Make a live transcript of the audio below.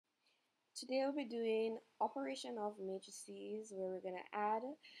Today we'll be doing operation of matrices where we're going to add,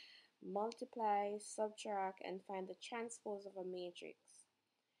 multiply, subtract, and find the transpose of a matrix.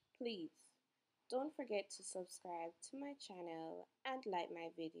 Please don't forget to subscribe to my channel and like my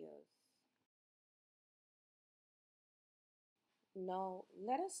videos. Now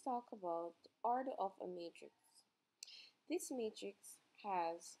let us talk about the order of a matrix. This matrix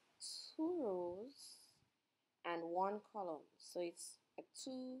has 2 rows and 1 column, so it's a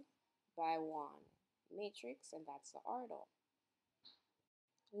 2 by 1 matrix, and that's the order.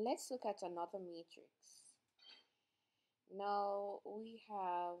 Let's look at another matrix. Now we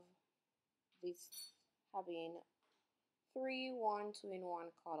have this having 3, 1, 2 in one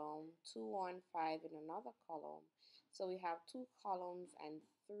column, 2, 1, 5 in another column. So we have 2 columns and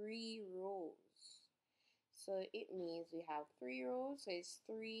 3 rows. So it means we have 3 rows, so it's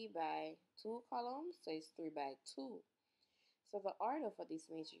 3 by 2 columns, so it's 3 by 2. So the order for this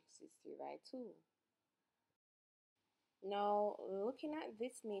matrix is 3 by 2. Now looking at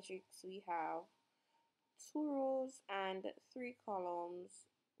this matrix, we have 2 rows and 3 columns.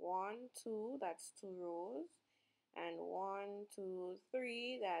 1, 2, that's 2 rows, and 1, 2,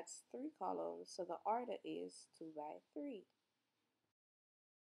 3, that's 3 columns. So the order is 2 by 3.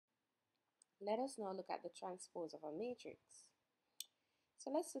 Let us now look at the transpose of a matrix.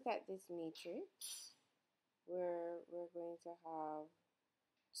 So let's look at this matrix where we're going to have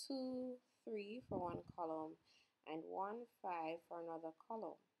 2, 3 for one column, and 1, 5 for another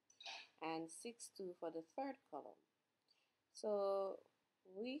column, and 6, 2 for the third column. So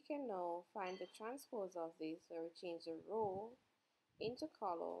we can now find the transpose of this, where we change the row into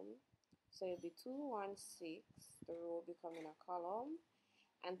column. So it'll be 2, 1, 6, the row becoming a column,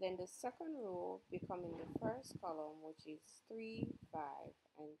 and then the second row becoming the first column, which is 3, 5,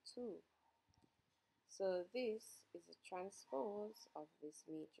 and 2. So this is the transpose of this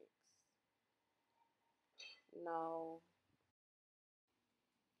matrix. Now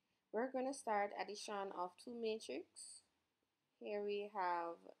we're going to start addition of two matrices. Here we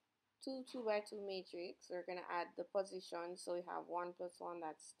have 2 2 by 2 matrix. We're going to add the position. So we have 1 plus 1,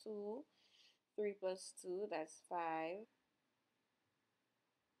 that's 2. 3 plus 2, that's 5.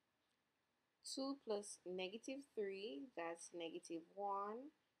 2 plus negative 3, that's negative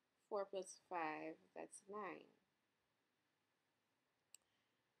 1. 4 plus 5, that's 9.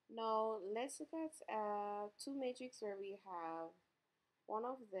 Now let's look at two matrices where we have one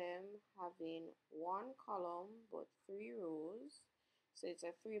of them having 1 column but 3 rows, so it's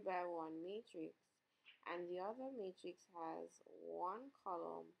a 3 by 1 matrix, and the other matrix has 1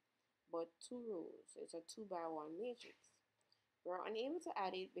 column but 2 rows, so it's a 2 by 1 matrix. We're unable to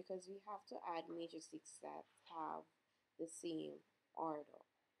add it because we have to add matrices that have the same order.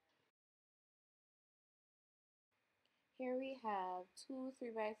 Here we have two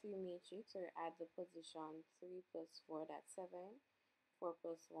 3 by 3 matrix, so we add the position 3 plus 4, that's 7. 4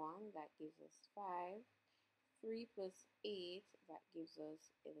 plus 1, that gives us 5. 3 plus 8, that gives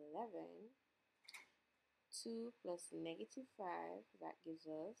us 11. 2 plus negative 5, that gives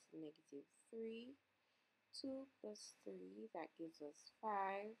us negative 3. 2 plus 3, that gives us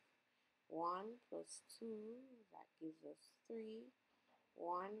 5. 1 plus 2, that gives us 3.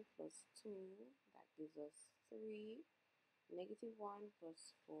 1 plus 2, that gives us 3. Negative 1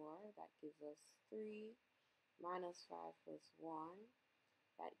 plus 4, that gives us 3. Minus 5 plus 1,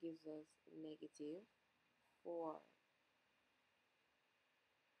 that gives us negative 4.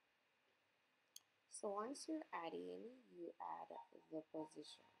 So once you're adding, you add the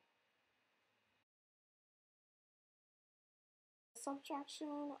position.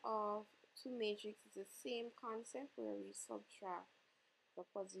 Subtraction of two matrices is the same concept where we subtract the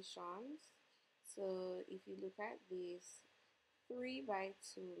positions. So if you look at this 3 by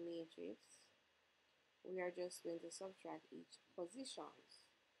 2 matrix, we are just going to subtract each positions.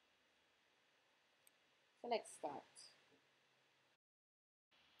 So let's start.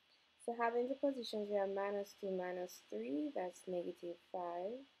 So having the positions, we have minus 2 minus 3, that's negative 5.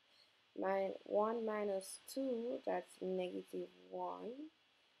 1 minus 2, that's negative 1.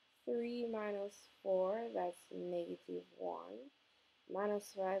 3 minus 4, that's negative 1.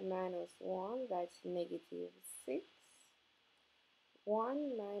 Minus 5 minus 1, that's negative 6.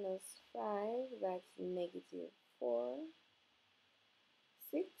 1 minus 5, that's negative 4.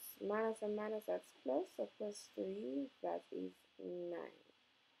 6 minus a minus, that's plus, so plus 3, that is 9.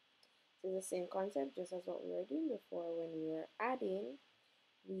 So the same concept, just as what we were doing before. When we were adding,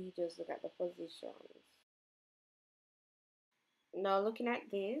 we just look at the positions. Now looking at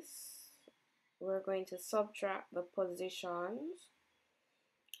this, we're going to subtract the positions.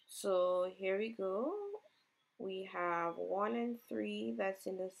 So here we go. We have 1 and 3 that's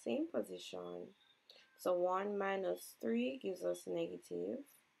in the same position. So 1 minus 3 gives us negative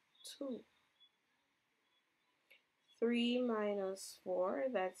 2. 3 minus 4,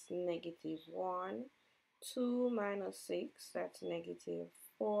 that's negative 1. 2 minus 6, that's negative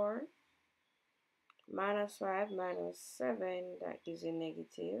 4. Minus 5 minus 7, that gives you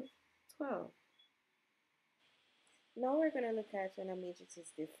negative 12. Now we're going to look at when a matrix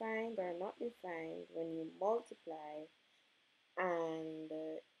is defined or not defined when you multiply, and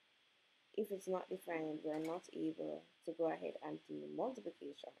if it's not defined, we're not able to go ahead and do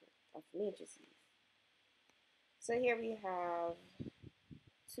multiplication of matrices. So here we have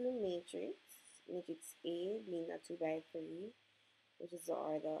two matrix A being a 2 by 3, which is the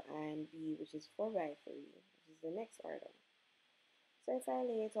order, and B, which is 4 by 3, which is the next order. So if I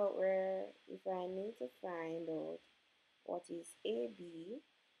lay it out where, if I need to find out what is AB,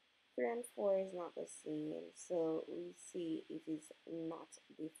 3 and 4 is not the same, so we see it is not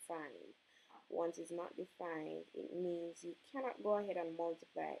defined. Once it's not defined, it means you cannot go ahead and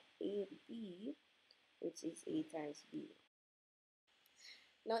multiply AB, which is A times B.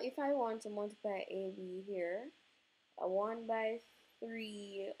 Now if I want to multiply AB here, a 1 by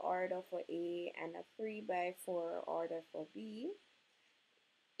 3 order for A and a 3 by 4 order for B,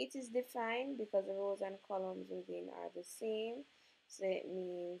 it is defined because the rows and columns within are the same, so it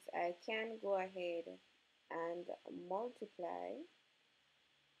means I can go ahead and multiply.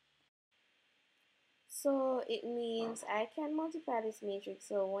 So it means I can multiply this matrix.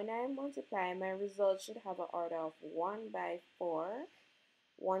 So when I multiply, my result should have an order of 1 by 4.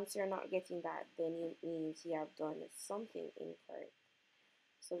 Once you're not getting that, then it means you have done something incorrect.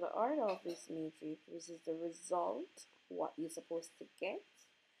 So the order of this matrix, which is the result, what you're supposed to get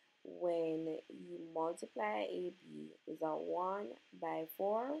when you multiply AB, is a 1 by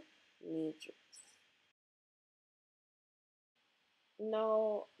 4 matrix.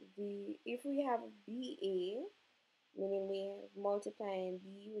 Now, if we have BA, meaning we multiplying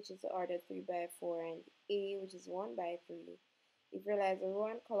B, which is order 3 by 4, and A, which is 1 by 3, you realize the row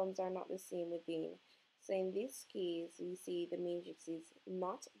and columns are not the same within. So in this case, we see the matrix is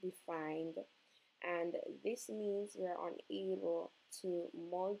not defined, and this means we're unable to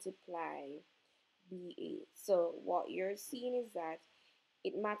multiply BA. So what you're seeing is that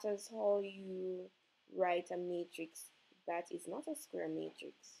it matters how you write a matrix that is not a square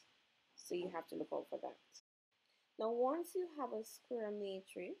matrix. So you have to look out for that. Now once you have a square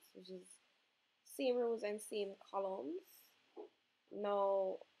matrix, which is same rows and same columns,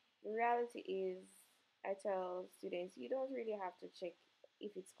 now the reality is I tell students you don't really have to check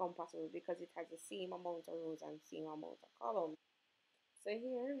if it's compatible because it has the same amount of rows and same amount of columns. So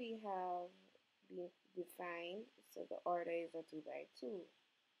here we have been defined, so the order is a 2 by 2.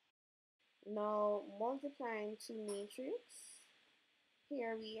 Now multiplying two matrix,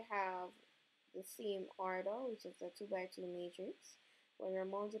 here we have the same order, which is a 2 by 2 matrix. When we're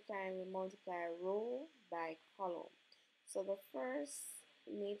multiplying, we multiply row by column. So the first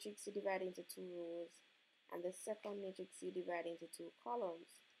matrix you divide into two rows, and the second matrix you divide into two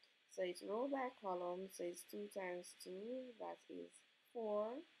columns. So it's row by column, so it's 2 times 2, that is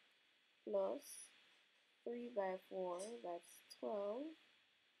 4, plus 3 by 4, that's 12.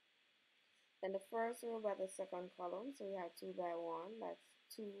 Then the first row by the second column, so we have 2 by 1, that's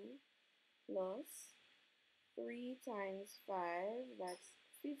 2, plus 3 times 5, that's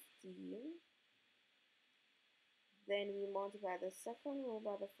 15. Then we multiply the second row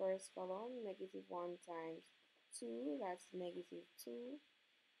by the first column, negative 1 times 2, that's negative 2,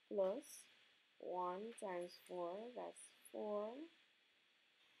 plus 1 times 4, that's 4.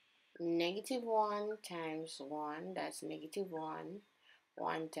 Negative 1 times 1, that's negative 1.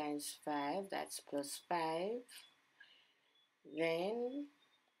 1 times 5, that's plus 5. Then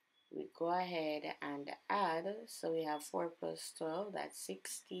we go ahead and add, so we have 4 plus 12, that's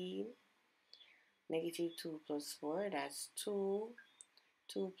 16. Negative 2 plus 4, that's 2.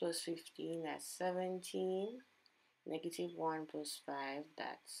 2 plus 15, that's 17. Negative 1 plus 5,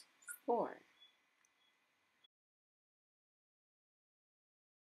 that's 4.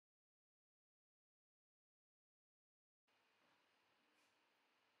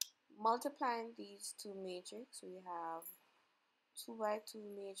 Multiplying these two matrices, we have 2 by 2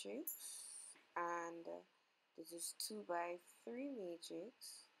 matrix, and this is 2 by 3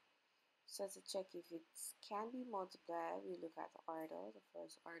 matrix. So to check if it can be multiplied, we look at the order. The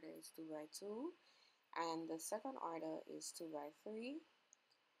first order is 2 by 2, and the second order is 2 by 3.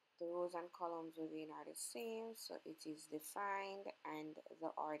 The rows and columns within are the same, so it is defined, and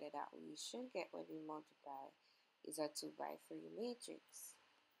the order that we should get when we multiply is a 2 by 3 matrix.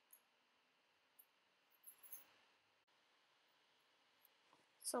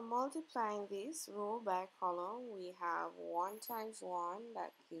 So multiplying this row by column, we have 1 times 1,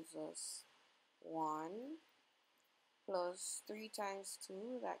 that gives us 1, plus 3 times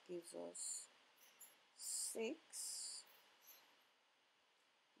 2, that gives us 6.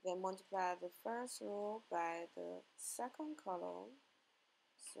 Then multiply the first row by the second column.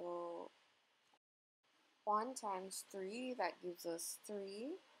 So 1 times 3, that gives us 3,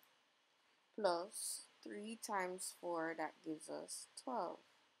 plus 3 times 4, that gives us 12.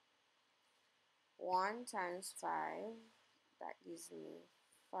 1 times 5, that gives me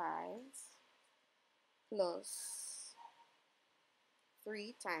 5, plus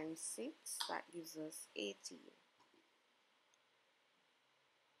 3 times 6, that gives us 18.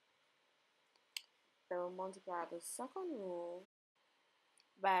 Then we'll multiply the second row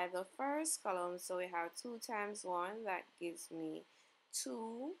by the first column. So we have 2 times 1, that gives me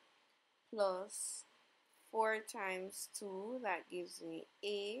 2, plus 4 times 2, that gives me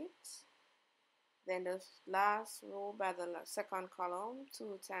 8. Then the last row by the second column,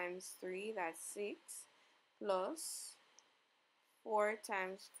 2 times 3, that's 6, plus 4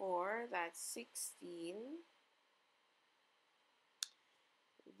 times 4, that's 16.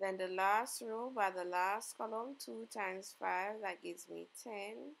 Then the last row by the last column, 2 times 5, that gives me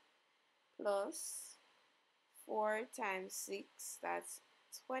 10, plus 4 times 6, that's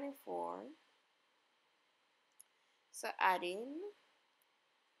 24. So adding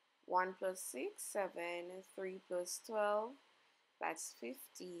 1 plus 6, 7, 3 plus 12, that's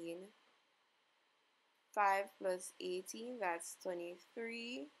 15, 5 plus 18, that's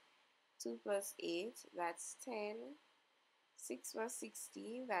 23, 2 plus 8, that's 10, 6 plus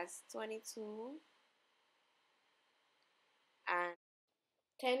 16, that's 22, and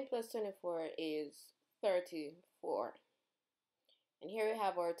 10 plus 24 is 34. And here we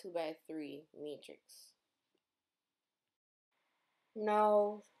have our 2 by 3 matrix.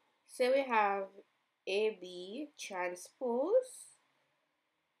 Now, say we have AB transpose.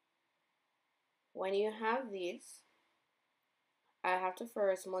 When you have this, I have to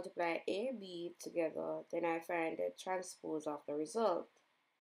first multiply AB together, then I find the transpose of the result.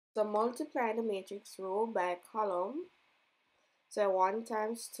 So multiply the matrix row by column. So 1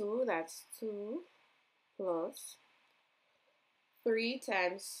 times 2, that's 2, plus 3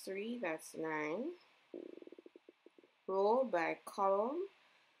 times 3, that's 9. Row by column,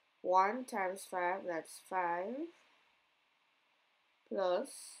 1 times 5, that's 5,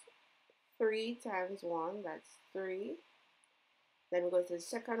 plus 3 times 1, that's 3. Then we go to the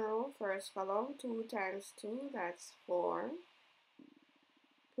second row, first column, 2 times 2, that's 4,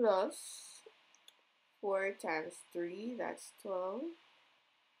 plus 4 times 3, that's 12.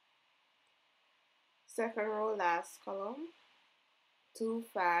 Second row, last column, 2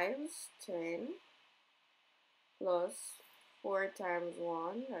 5s, 10, plus 4 times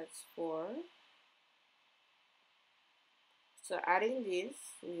 1, that's 4. So adding this,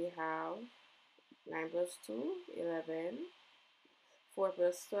 we have 9 plus 2, 11, 4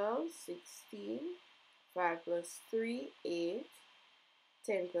 plus 12, 16, 5 plus 3, 8,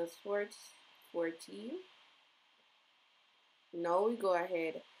 10 plus 4, 14. Now we go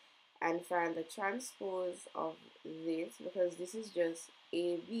ahead and find the transpose of this, because this is just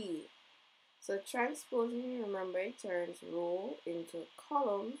AB. So transposing, remember, it turns row into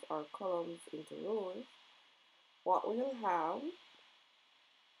columns or columns into rows. What we'll have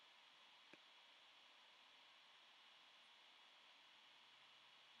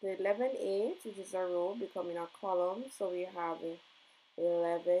the 11 8, which is a row, becoming a column. So we have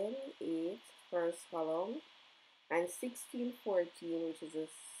 11 8 first column, and 16 14, which is the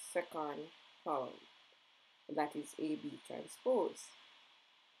second column. That is AB transpose.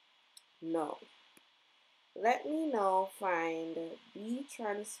 Now, let me now find B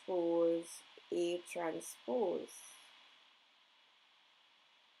transpose A transpose.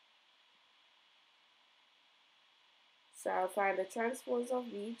 So I'll find the transpose of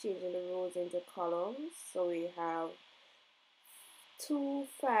B, changing the rows into columns. So we have 2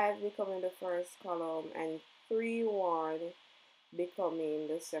 5 becoming the first column and 3 1 becoming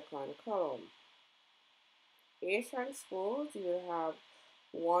the second column. A transpose, you will have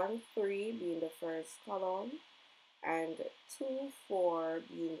 1 3 being the first column and 2 4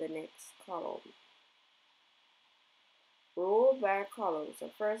 being the next column. Row by column. So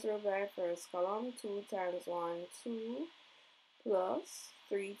first row by first column, 2 times 1, 2, plus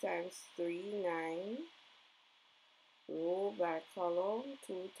 3 times 3, 9. Row by column,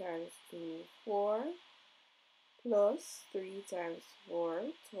 2 times 2, 4, plus 3 times 4,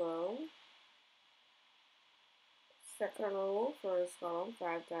 12. Second row, first column,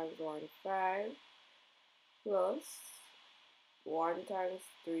 5 times 1, 5, plus 1 times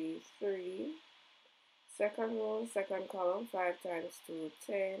 3, 3. Second row, second column, 5 times 2,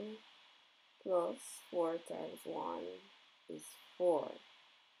 10, plus 4 times 1 is 4.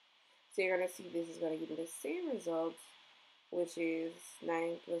 So you're going to see this is going to give you the same result, which is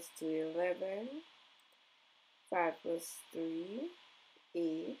 9 plus 2, 11, 5 plus 3,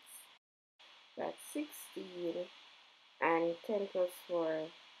 8, that's 16, and 10 plus 4,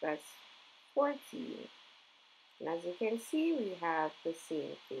 that's 14. And as you can see, we have the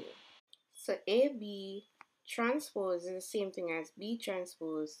same thing. So AB transpose is the same thing as B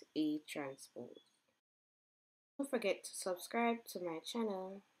transpose A transpose. Don't forget to subscribe to my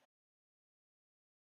channel.